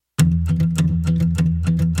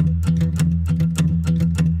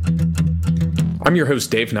I'm your host,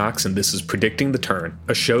 Dave Knox, and this is Predicting the Turn,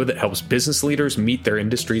 a show that helps business leaders meet their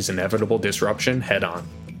industry's inevitable disruption head on.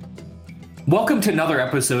 Welcome to another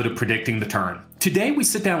episode of Predicting the Turn. Today, we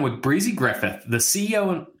sit down with Breezy Griffith, the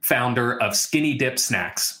CEO and founder of Skinny Dip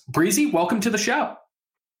Snacks. Breezy, welcome to the show.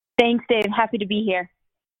 Thanks, Dave. Happy to be here.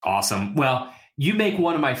 Awesome. Well, you make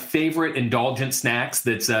one of my favorite indulgent snacks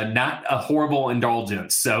that's not a horrible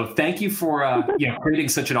indulgence. So thank you for creating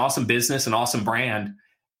such an awesome business and awesome brand.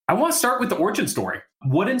 I want to start with the origin story.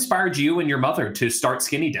 What inspired you and your mother to start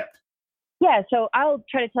Skinny Dip? Yeah, so I'll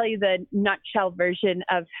try to tell you the nutshell version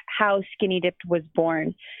of how Skinny Dip was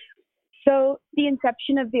born. So the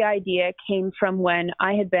inception of the idea came from when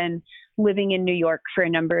I had been living in New York for a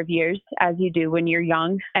number of years, as you do when you're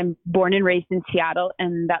young. I'm born and raised in Seattle,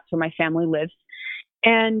 and that's where my family lives.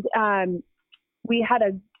 And we had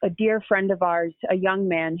a dear friend of ours, a young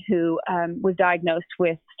man who was diagnosed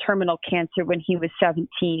with terminal cancer when he was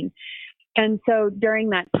 17. And so during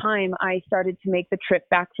that time, I started to make the trip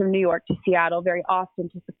back from New York to Seattle very often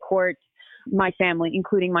to support my family,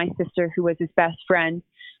 including my sister, who was his best friend,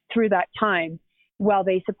 through that time while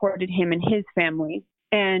they supported him and his family.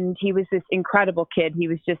 And he was this incredible kid. He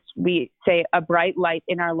was just, we say, a bright light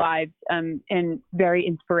in our lives and very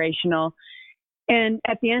inspirational. And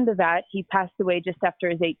at the end of that, he passed away just after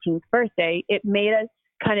his 18th birthday. It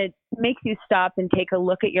makes you stop and take a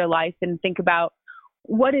look at your life and think about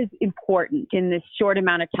what is important in this short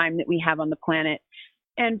amount of time that we have on the planet.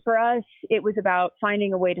 And for us, it was about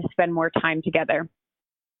finding a way to spend more time together.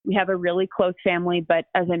 We have a really close family, but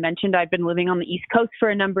as I mentioned, I've been living on the East Coast for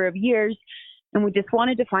a number of years, and we just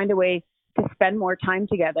wanted to find a way to spend more time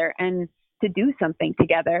together and to do something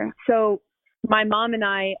together. So my mom and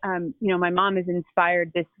I, my mom has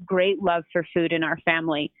inspired this great love for food in our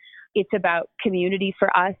family. It's about community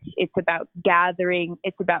for us. It's about gathering.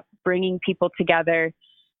 It's about bringing people together.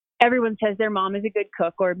 Everyone says their mom is a good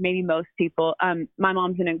cook, or maybe most people. My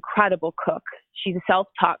mom's an incredible cook. She's a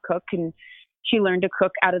self-taught cook, and she learned to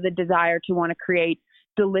cook out of the desire to want to create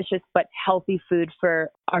delicious but healthy food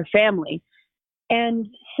for our family. And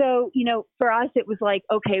so, for us, it was like,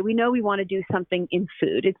 okay, we know we want to do something in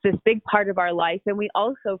food. It's this big part of our life. And we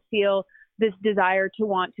also feel this desire to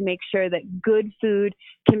want to make sure that good food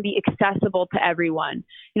can be accessible to everyone.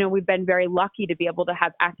 We've been very lucky to be able to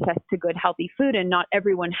have access to good, healthy food, and not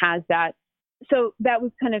everyone has that. So that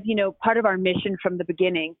was kind of, part of our mission from the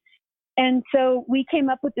beginning. And so we came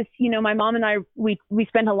up with this, my mom and I, we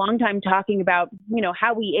spent a long time talking about,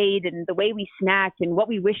 how we ate and the way we snacked and what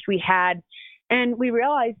we wished we had. And we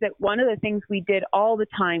realized that one of the things we did all the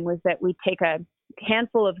time was that we'd take a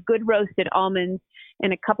handful of good roasted almonds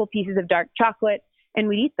and a couple pieces of dark chocolate, and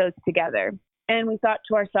we'd eat those together. And we thought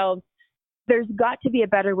to ourselves, there's got to be a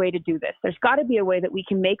better way to do this. There's got to be a way that we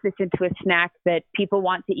can make this into a snack that people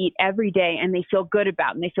want to eat every day and they feel good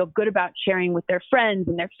about, and they feel good about sharing with their friends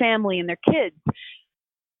and their family and their kids.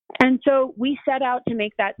 And so we set out to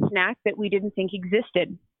make that snack that we didn't think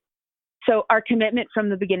existed. So our commitment from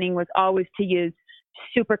the beginning was always to use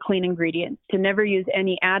super clean ingredients, to never use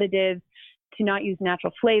any additives, to not use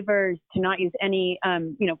natural flavors, to not use any,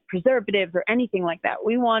 preservatives or anything like that.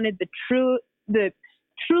 We wanted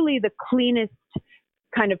truly the cleanest,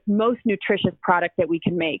 kind of most nutritious product that we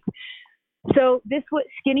can make. So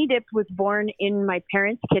Skinny Dip was born in my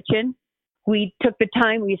parents' kitchen. We took the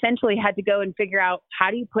time, we essentially had to go and figure out, how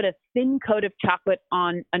do you put a thin coat of chocolate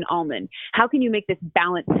on an almond? How can you make this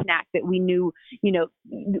balanced snack that we knew,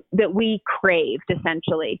 that we craved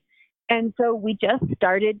essentially? And so we just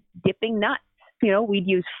started dipping nuts. We'd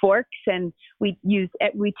use forks, and we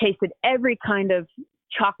tasted every kind of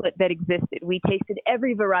chocolate that existed. We tasted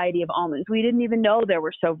every variety of almonds. We didn't even know there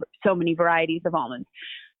were so many varieties of almonds.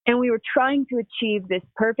 And we were trying to achieve this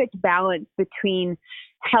perfect balance between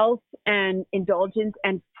health and indulgence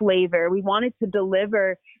and flavor. We wanted to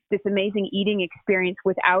deliver this amazing eating experience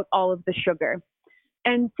without all of the sugar.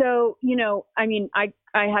 And so,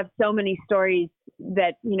 I have so many stories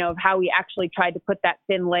that, of how we actually tried to put that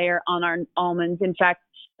thin layer on our almonds. In fact,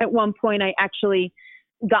 at one point, I actually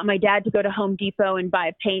got my dad to go to Home Depot and buy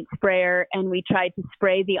a paint sprayer, and we tried to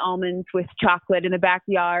spray the almonds with chocolate in the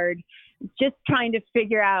backyard, just trying to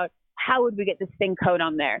figure out how would we get this thin coat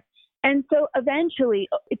on there. And so eventually,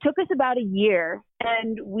 it took us about a year,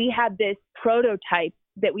 and we had this prototype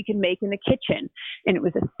that we could make in the kitchen. And it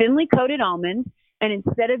was a thinly coated almond. And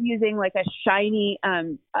instead of using like a shiny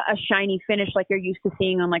finish like you're used to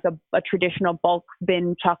seeing on like a traditional bulk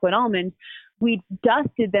bin chocolate almond, we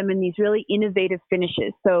dusted them in these really innovative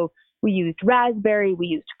finishes. So we used raspberry, we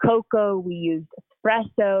used cocoa, we used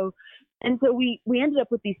espresso. And so we ended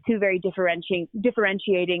up with these two very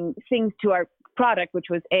differentiating things to our product, which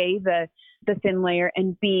was A, the thin layer,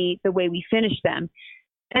 and B, the way we finished them.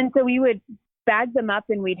 And so we would bag them up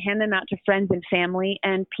and we'd hand them out to friends and family,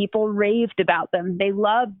 and people raved about them. They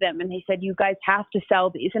loved them. And they said, you guys have to sell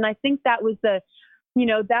these. And I think that was that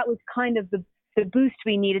was kind of the boost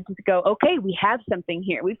we needed to go, okay, we have something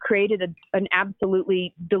here. We've created an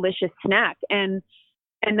absolutely delicious snack. And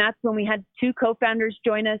that's when we had two co-founders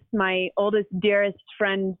join us, my oldest, dearest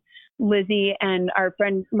friend, Lizzie, and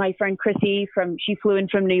my friend Chrissy she flew in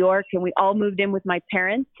from New York, and we all moved in with my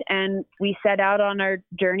parents, and we set out on our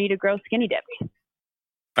journey to grow Skinny Dipped.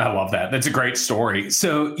 I love that. That's a great story.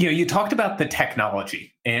 So, you talked about the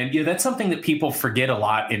technology, and that's something that people forget a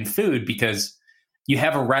lot in food, because you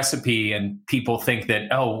have a recipe and people think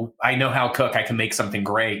that, oh, I know how to cook, I can make something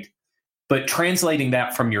great. But translating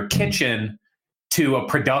that from your kitchen to a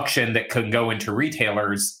production that could go into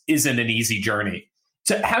retailers isn't an easy journey.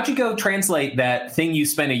 So how'd you go translate that thing you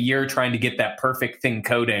spent a year trying to get that perfect thin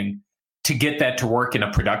coating to get that to work in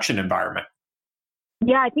a production environment?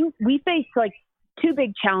 Yeah, I think we faced two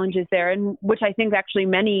big challenges there, and which I think actually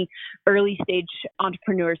many early stage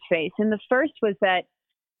entrepreneurs face. And the first was that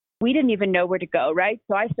we didn't even know where to go, right?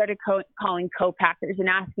 So I started calling co-packers and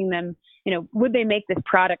asking them, would they make this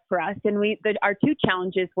product for us? And our two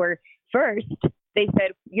challenges were, first, they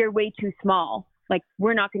said, you're way too small.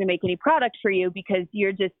 We're not going to make any product for you because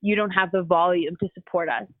you don't have the volume to support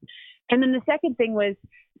us. And then the second thing was,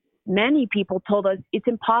 many people told us it's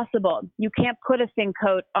impossible. You can't put a thin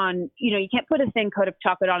coat on, you can't put a thin coat of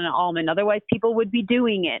chocolate on an almond. Otherwise people would be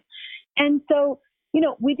doing it. And so,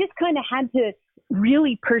 we just kind of had to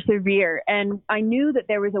really persevere. And I knew that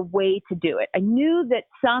there was a way to do it. I knew that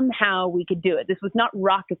somehow we could do it. This was not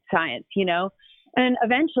rocket science, And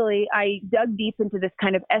eventually I dug deep into this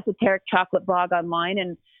kind of esoteric chocolate blog online,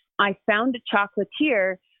 and I found a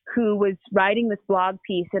chocolatier who was writing this blog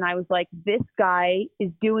piece. And I was like, this guy is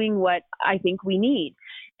doing what I think we need.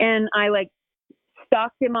 And I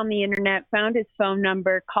stalked him on the internet, found his phone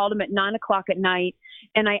number, called him at 9:00 at night.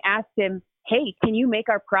 And I asked him, hey, can you make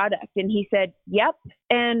our product? And he said, yep.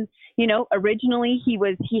 And, originally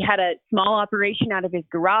he had a small operation out of his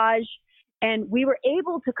garage, and we were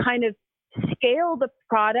able to kind of scale the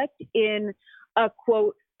product in a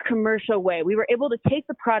quote commercial way. We were able to take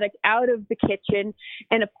the product out of the kitchen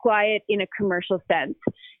and apply it in a commercial sense.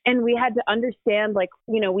 And we had to understand,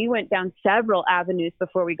 we went down several avenues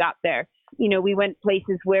before we got there. We went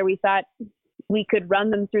places where we thought we could run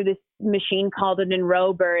them through this machine called an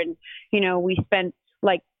enrober. And, we spent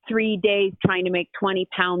 3 days trying to make 20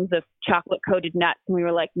 pounds of chocolate coated nuts. And we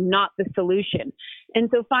were not the solution. And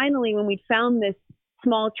so finally, when we found this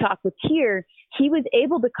small chocolatier, he was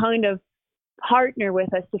able to kind of partner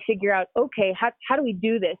with us to figure out, okay, how do we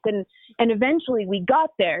do this? And eventually we got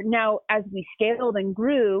there. Now, as we scaled and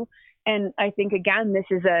grew, and I think, again, this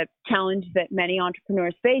is a challenge that many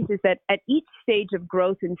entrepreneurs face, is that at each stage of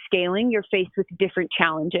growth and scaling, you're faced with different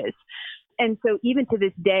challenges. And so even to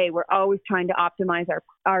this day, we're always trying to optimize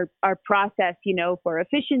our process, for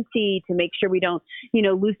efficiency, to make sure we don't,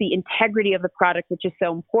 lose the integrity of the product, which is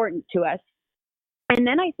so important to us. And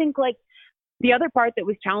then I think the other part that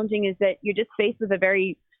was challenging is that you're just faced with a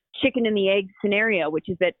very chicken and the egg scenario, which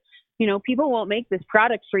is that, people won't make this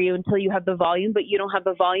product for you until you have the volume, but you don't have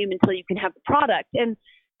the volume until you can have the product. And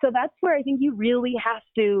so that's where I think you really have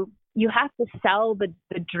to sell the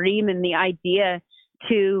dream and the idea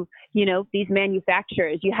to, these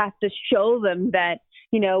manufacturers. You have to show them that,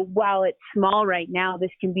 while it's small right now, this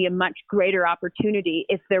can be a much greater opportunity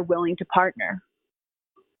if they're willing to partner.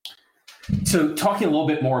 So talking a little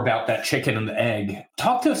bit more about that chicken and the egg,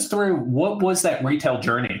 talk to us through, what was that retail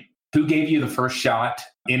journey? Who gave you the first shot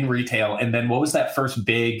in retail? And then what was that first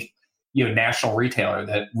big, national retailer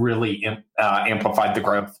that really amplified the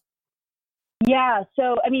growth? Yeah.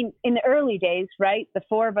 So, in the early days, right, the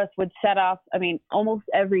four of us would set off, almost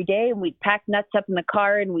every day, and we'd pack nuts up in the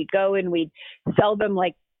car and we'd go and we'd sell them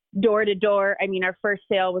door to door. Our first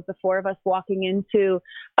sale was the four of us walking into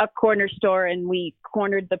a corner store, and we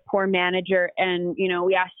cornered the poor manager, and,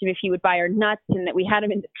 we asked him if he would buy our nuts, and that we had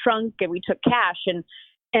him in the trunk, and we took cash,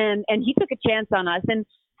 and he took a chance on us. And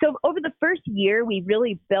so over the first year, we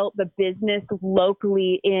really built the business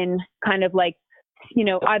locally in kind of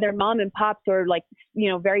either mom and pops or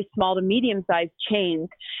very small to medium sized chains.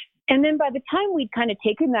 And then by the time we'd kind of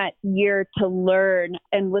taken that year to learn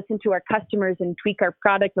and listen to our customers and tweak our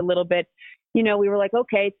product a little bit, we were like,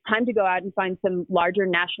 okay, it's time to go out and find some larger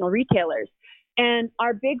national retailers. And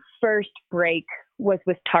our big first break was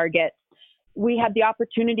with Target. We had the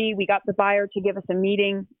opportunity. We got the buyer to give us a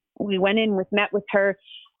meeting. We went in, met with her.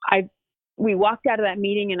 We walked out of that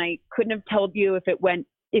meeting, and I couldn't have told you if it went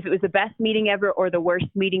if it was the best meeting ever or the worst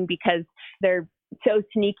meeting because they're so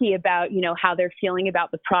sneaky about, how they're feeling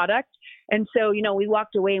about the product. And so, we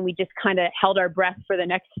walked away and we just kind of held our breath for the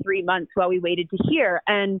next 3 months while we waited to hear.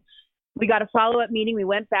 And we got a follow-up meeting. We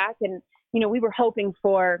went back and, we were hoping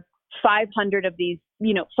for 500 of these,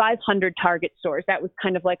 500 Target stores. That was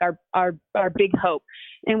kind of like our big hope.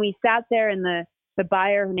 And we sat there and the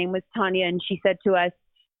buyer, her name was Tanya, and she said to us,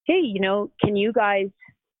 hey, can you guys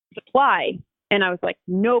supply? And I was like,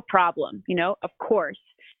 no problem, of course.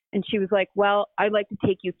 And she was like, well, I'd like to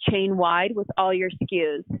take you chain wide with all your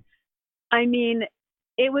SKUs. I mean,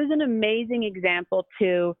 it was an amazing example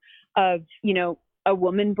too of, a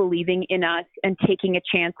woman believing in us and taking a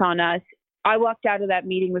chance on us. I walked out of that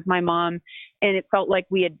meeting with my mom and it felt like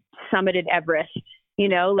we had summited Everest,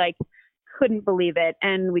 couldn't believe it.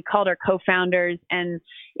 And we called our co-founders and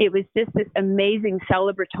it was just this amazing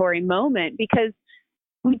celebratory moment because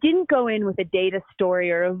we didn't go in with a data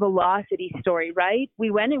story or a velocity story, right?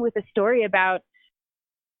 We went in with a story about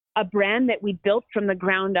a brand that we built from the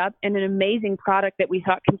ground up and an amazing product that we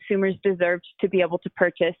thought consumers deserved to be able to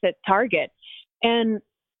purchase at Target. And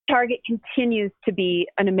Target continues to be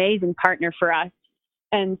an amazing partner for us.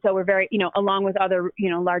 And so we're very, along with other,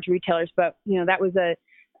 large retailers, but,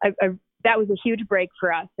 that was a huge break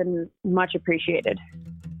for us and much appreciated.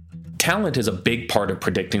 Talent is a big part of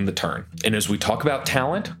predicting the turn. And as we talk about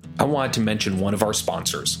talent, I wanted to mention one of our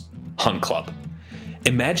sponsors, Hunt Club.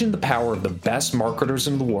 Imagine the power of the best marketers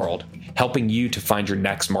in the world helping you to find your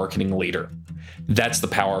next marketing leader. That's the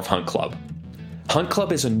power of Hunt Club. Hunt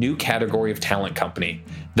Club is a new category of talent company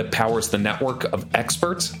that powers the network of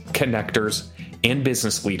experts, connectors, and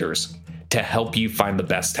business leaders to help you find the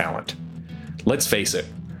best talent. Let's face it,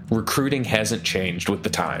 recruiting hasn't changed with the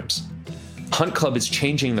times. Hunt Club is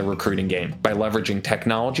changing the recruiting game by leveraging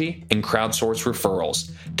technology and crowdsource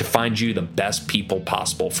referrals to find you the best people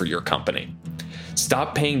possible for your company.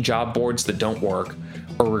 Stop paying job boards that don't work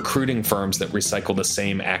or recruiting firms that recycle the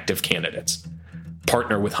same active candidates.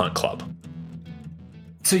 Partner with Hunt Club.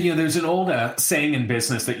 So, there's an old saying in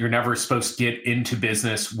business that you're never supposed to get into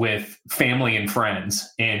business with family and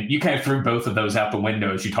friends. And you kind of threw both of those out the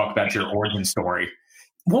window as you talk about your origin story.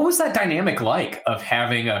 What was that dynamic like of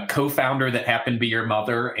having a co-founder that happened to be your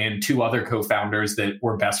mother and two other co-founders that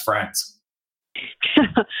were best friends?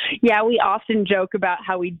 Yeah, we often joke about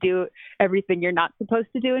how we do everything you're not supposed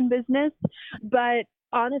to do in business. But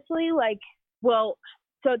honestly,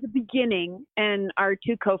 so at the beginning, and our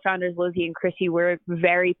two co-founders, Lizzie and Chrissy, were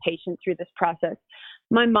very patient through this process.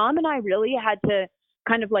 My mom and I really had to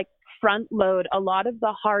kind of front load a lot of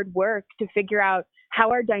the hard work to figure out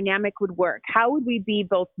how our dynamic would work. How would we be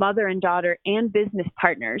both mother and daughter and business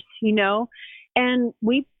partners, And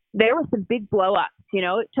there were some big blow-ups,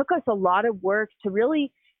 It took us a lot of work to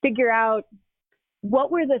really figure out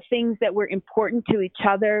what were the things that were important to each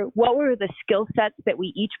other, what were the skill sets that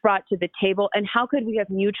we each brought to the table, and how could we have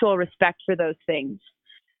mutual respect for those things.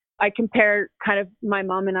 I compare kind of my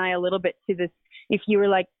mom and I a little bit to this, if you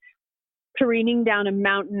were careening down a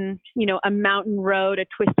mountain, a mountain road, a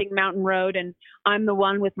twisting mountain road, and I'm the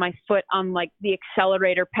one with my foot on the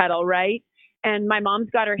accelerator pedal, right? And my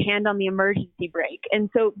mom's got her hand on the emergency brake.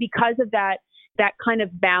 And so because of that kind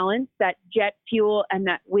of balance, that jet fuel and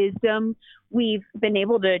that wisdom, we've been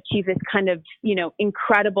able to achieve this kind of,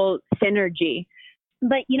 incredible synergy.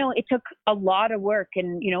 But, it took a lot of work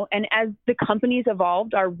and as the company's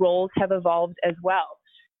evolved, our roles have evolved as well.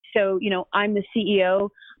 So, I'm the CEO,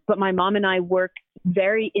 but my mom and I work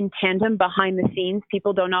very in tandem behind the scenes.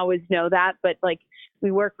 People don't always know that, but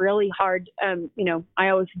we work really hard. I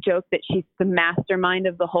always joke that she's the mastermind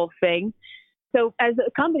of the whole thing. So as the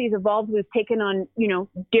company's evolved, we've taken on,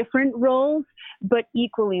 different roles, but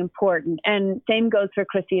equally important. And same goes for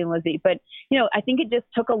Chrissy and Lizzie. But, I think it just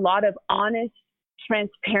took a lot of honest,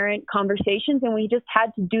 transparent conversations, and we just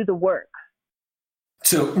had to do the work.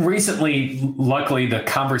 So recently, luckily, the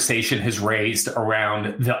conversation has raised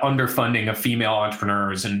around the underfunding of female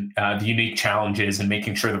entrepreneurs and the unique challenges and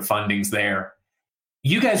making sure the funding's there.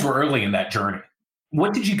 You guys were early in that journey.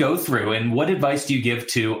 What did you go through, and what advice do you give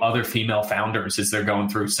to other female founders as they're going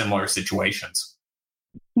through similar situations?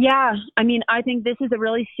 Yeah, I think this is a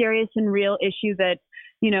really serious and real issue that,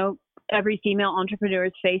 every female entrepreneur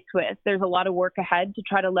is faced with. There's a lot of work ahead to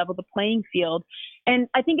try to level the playing field. And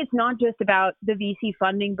I think it's not just about the VC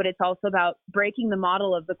funding, but it's also about breaking the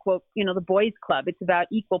model of the quote, the boys club. It's about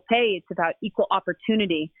equal pay. It's about equal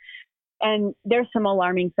opportunity. And there's some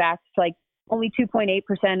alarming facts, like only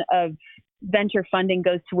 2.8% of venture funding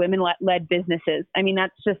goes to women-led businesses. That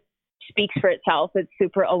just speaks for itself. It's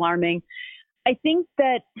super alarming. I think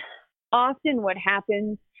that often what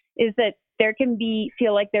happens is that there can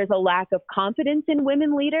feel like there's a lack of confidence in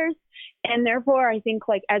women leaders. And therefore, I think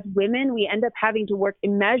like as women, we end up having to work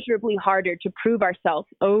immeasurably harder to prove ourselves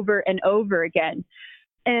over and over again.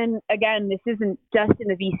 And again, this isn't just in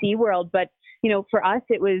the VC world, but, for us,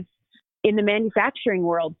 it was in the manufacturing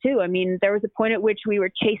world too. I mean, there was a point at which we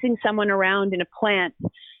were chasing someone around in a plant,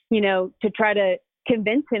 to try to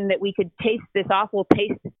convince him that we could taste this awful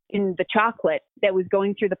taste in the chocolate that was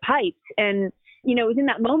going through the pipes. And, it was in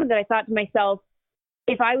that moment that I thought to myself,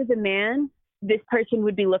 if I was a man, this person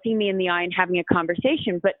would be looking me in the eye and having a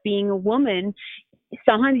conversation. But being a woman,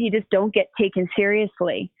 sometimes you just don't get taken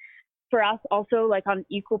seriously. For us also, like on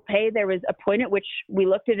equal pay, there was a point at which we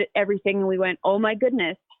looked at everything and we went, oh my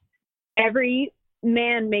goodness, every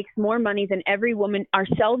man makes more money than every woman,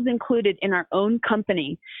 ourselves included, in our own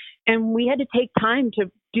company. And we had to take time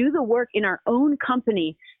to do the work in our own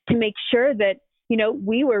company to make sure that,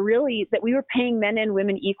 we were paying men and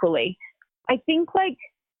women equally. I think like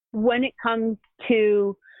when it comes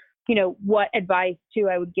to, what advice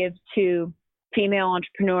I would give to female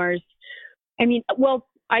entrepreneurs,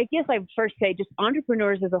 I guess I would first say just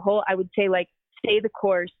entrepreneurs as a whole, I would say like stay the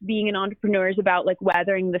course. Being an entrepreneur is about like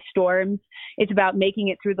weathering the storms. It's about making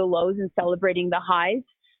it through the lows and celebrating the highs.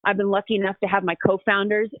 I've been lucky enough to have my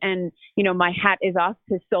co-founders and, my hat is off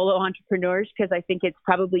to solo entrepreneurs because I think it's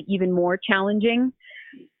probably even more challenging.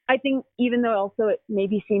 I think even though also it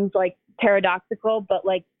maybe seems like paradoxical, but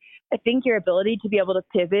like I think your ability to be able to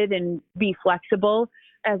pivot and be flexible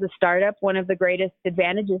as a startup, one of the greatest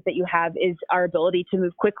advantages that you have is our ability to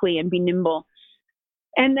move quickly and be nimble.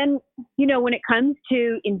 And then, when it comes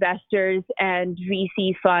to investors and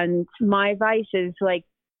VC funds, my advice is like,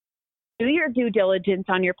 do your due diligence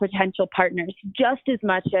on your potential partners just as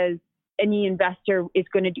much as any investor is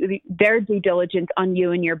going to do their due diligence on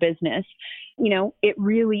you and your business. It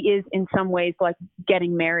really is in some ways like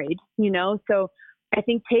getting married, so I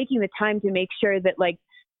think taking the time to make sure that like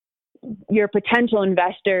your potential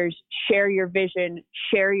investors share your vision,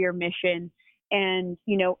 share your mission, and,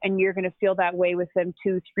 and you're going to feel that way with them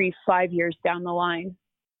 2, 3, 5 years down the line.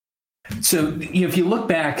 So, if you look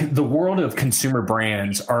back, the world of consumer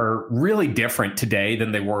brands are really different today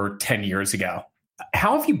than they were 10 years ago.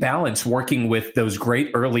 How have you balanced working with those great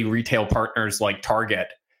early retail partners like Target,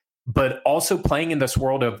 but also playing in this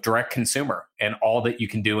world of direct consumer and all that you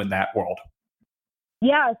can do in that world?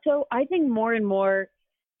 Yeah, so I think more and more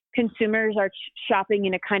consumers are shopping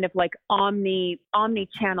in a kind of like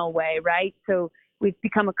omni-channel way, right? So we've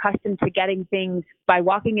become accustomed to getting things by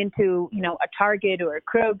walking into, a Target or a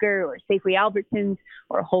Kroger or Safeway Albertsons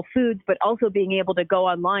or a Whole Foods, but also being able to go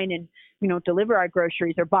online and, deliver our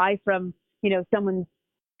groceries or buy from, someone's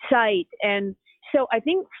site. And so I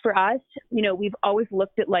think for us, we've always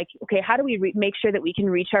looked at like, okay, how do we make sure that we can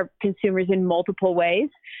reach our consumers in multiple ways,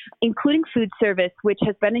 including food service, which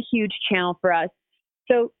has been a huge channel for us.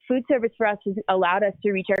 So food service for us has allowed us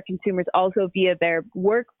to reach our consumers also via their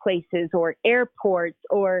workplaces or airports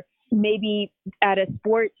or maybe at a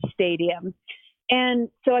sports stadium. And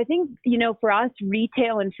so I think, for us,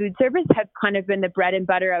 retail and food service have kind of been the bread and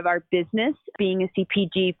butter of our business, being a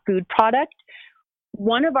CPG food product.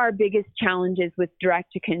 One of our biggest challenges with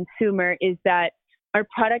direct to consumer is that our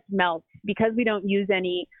product melts because we don't use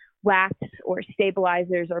any wax or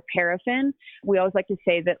stabilizers or paraffin. We always like to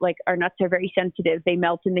say that like our nuts are very sensitive. They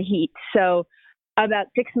melt in the heat. So about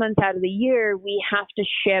 6 months out of the year, we have to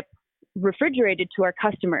ship refrigerated to our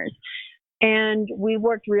customers. And we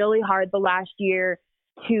worked really hard the last year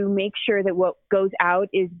to make sure that what goes out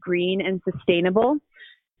is green and sustainable.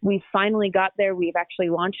 We finally got there. We've actually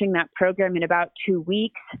launching that program in about 2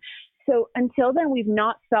 weeks. So until then, we've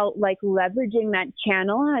not felt like leveraging that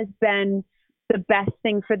channel has been the best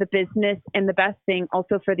thing for the business and the best thing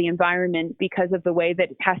also for the environment because of the way that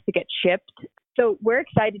it has to get shipped. So we're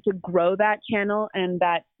excited to grow that channel and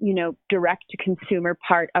that, direct to consumer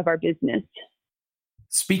part of our business.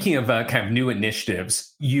 Speaking of kind of new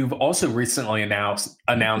initiatives, you've also recently announced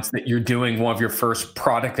that you're doing one of your first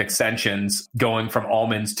product extensions going from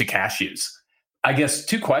almonds to cashews. I guess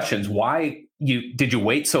 2 questions. Why did you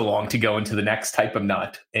wait so long to go into the next type of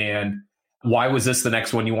nut? And why was this the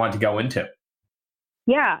next one you wanted to go into?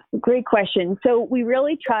 Yeah, great question. So we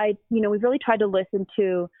really tried to listen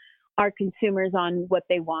to our consumers on what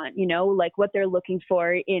they want, like what they're looking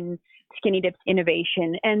for in Skinny Dip's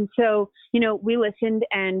innovation. And so, we listened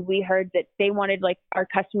and we heard that they wanted, like our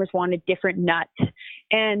customers wanted different nuts.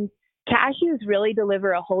 And cashews really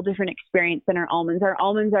deliver a whole different experience than our almonds. Our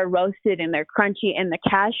almonds are roasted and they're crunchy, and the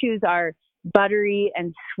cashews are buttery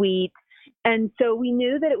and sweet. And so we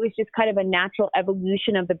knew that it was just kind of a natural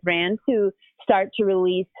evolution of the brand to start to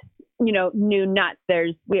release new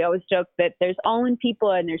nuts. We always joke that there's almond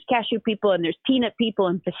people and there's cashew people and there's peanut people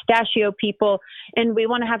and pistachio people, and we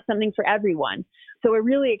want to have something for everyone. So we're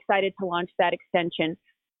really excited to launch that extension.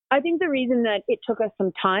 I think the reason that it took us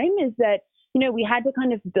some time is that, we had to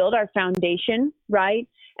kind of build our foundation, right?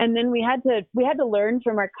 And then we had to learn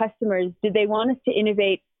from our customers, did they want us to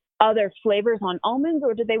innovate other flavors on almonds,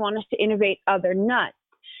 or did they want us to innovate other nuts?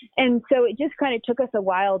 And so it just kind of took us a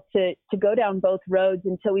while to go down both roads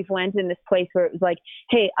until we've landed in this place where it was like,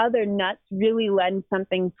 hey, other nuts really lend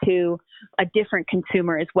something to a different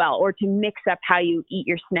consumer as well, or to mix up how you eat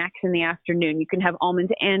your snacks in the afternoon. You can have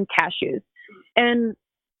almonds and cashews. And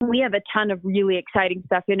we have a ton of really exciting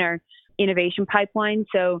stuff in our innovation pipeline.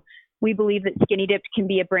 So we believe that Skinny Dipped can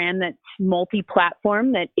be a brand that's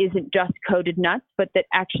multi-platform, that isn't just coated nuts, but that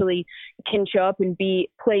actually can show up and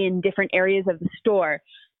play in different areas of the store.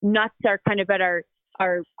 Nuts are kind of at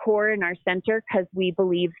our core and our center because we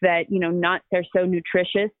believe that, nuts are so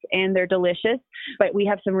nutritious and they're delicious, but we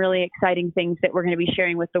have some really exciting things that we're going to be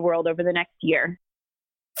sharing with the world over the next year.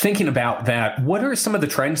 Thinking about that, what are some of the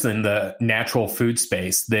trends in the natural food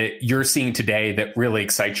space that you're seeing today that really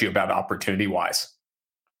excites you about opportunity-wise?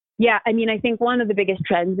 Yeah, I think one of the biggest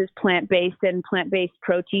trends is plant-based and plant-based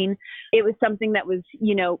protein. It was something that was,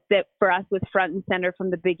 that for us was front and center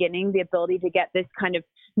from the beginning, the ability to get this kind of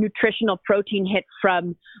nutritional protein hit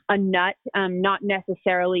from a nut, not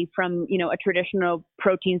necessarily from, a traditional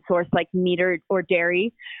protein source like meat or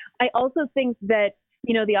dairy. I also think that,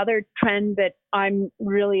 the other trend that I'm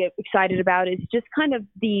really excited about is just kind of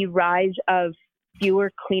the rise of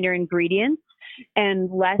fewer, cleaner ingredients and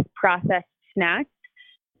less processed snacks.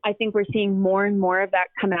 I think we're seeing more and more of that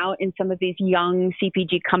come out in some of these young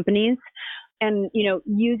CPG companies and,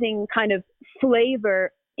 using kind of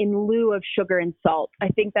flavor in lieu of sugar and salt. I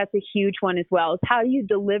think that's a huge one as well. It's how do you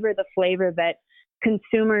deliver the flavor that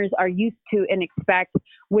consumers are used to and expect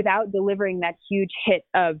without delivering that huge hit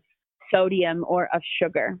of sodium or of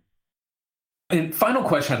sugar. And final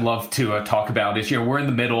question I'd love to talk about is, we're in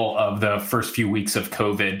the middle of the first few weeks of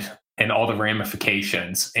COVID and all the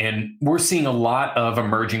ramifications. And we're seeing a lot of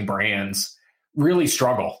emerging brands really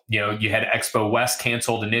struggle. You had Expo West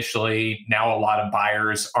canceled initially. Now a lot of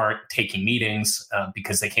buyers aren't taking meetings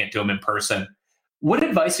because they can't do them in person. What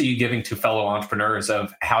advice are you giving to fellow entrepreneurs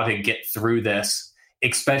of how to get through this,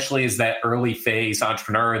 especially as that early phase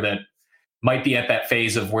entrepreneur that might be at that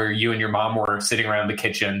phase of where you and your mom were sitting around the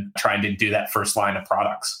kitchen trying to do that first line of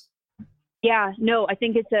products? Yeah, no, I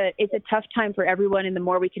think it's a tough time for everyone, and the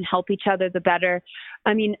more we can help each other, the better.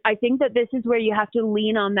 I think that this is where you have to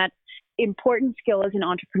lean on that important skill as an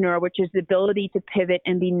entrepreneur, which is the ability to pivot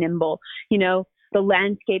and be nimble. The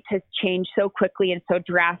landscape has changed so quickly and so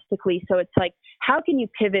drastically. So it's like, how can you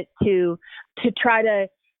pivot to try to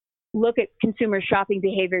look at consumer shopping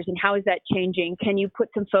behaviors and how is that changing? Can you put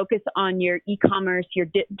some focus on your e-commerce, your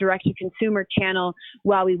direct-to-consumer channel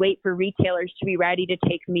while we wait for retailers to be ready to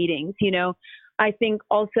take meetings? I think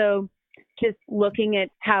also just looking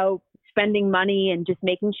at how spending money and just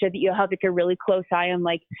making sure that you have a really close eye on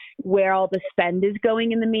where all the spend is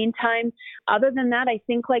going in the meantime. Other than that, I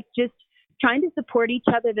think just trying to support each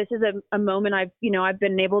other. This is a moment I've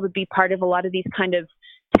been able to be part of a lot of these kind of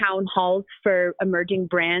town halls for emerging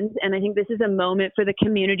brands. And I think this is a moment for the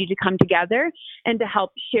community to come together and to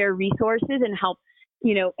help share resources and help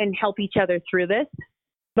each other through this.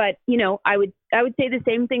 But, I would say the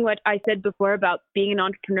same thing what I said before about being an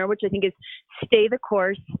entrepreneur, which I think is stay the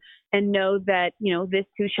course and know that, this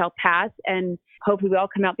too shall pass, and hopefully we all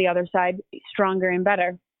come out the other side stronger and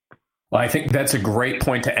better. Well, I think that's a great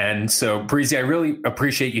point to end. So, Breezy, I really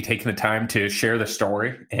appreciate you taking the time to share the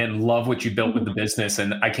story and love what you built with the business.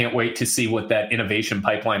 And I can't wait to see what that innovation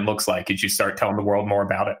pipeline looks like as you start telling the world more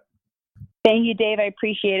about it. Thank you, Dave. I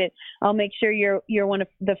appreciate it. I'll make sure you're one of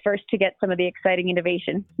the first to get some of the exciting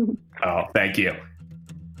innovation. Oh, thank you.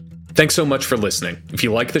 Thanks so much for listening. If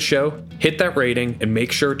you like the show, hit that rating and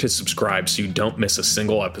make sure to subscribe so you don't miss a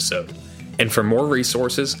single episode. And for more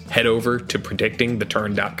resources, head over to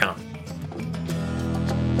predictingtheturn.com.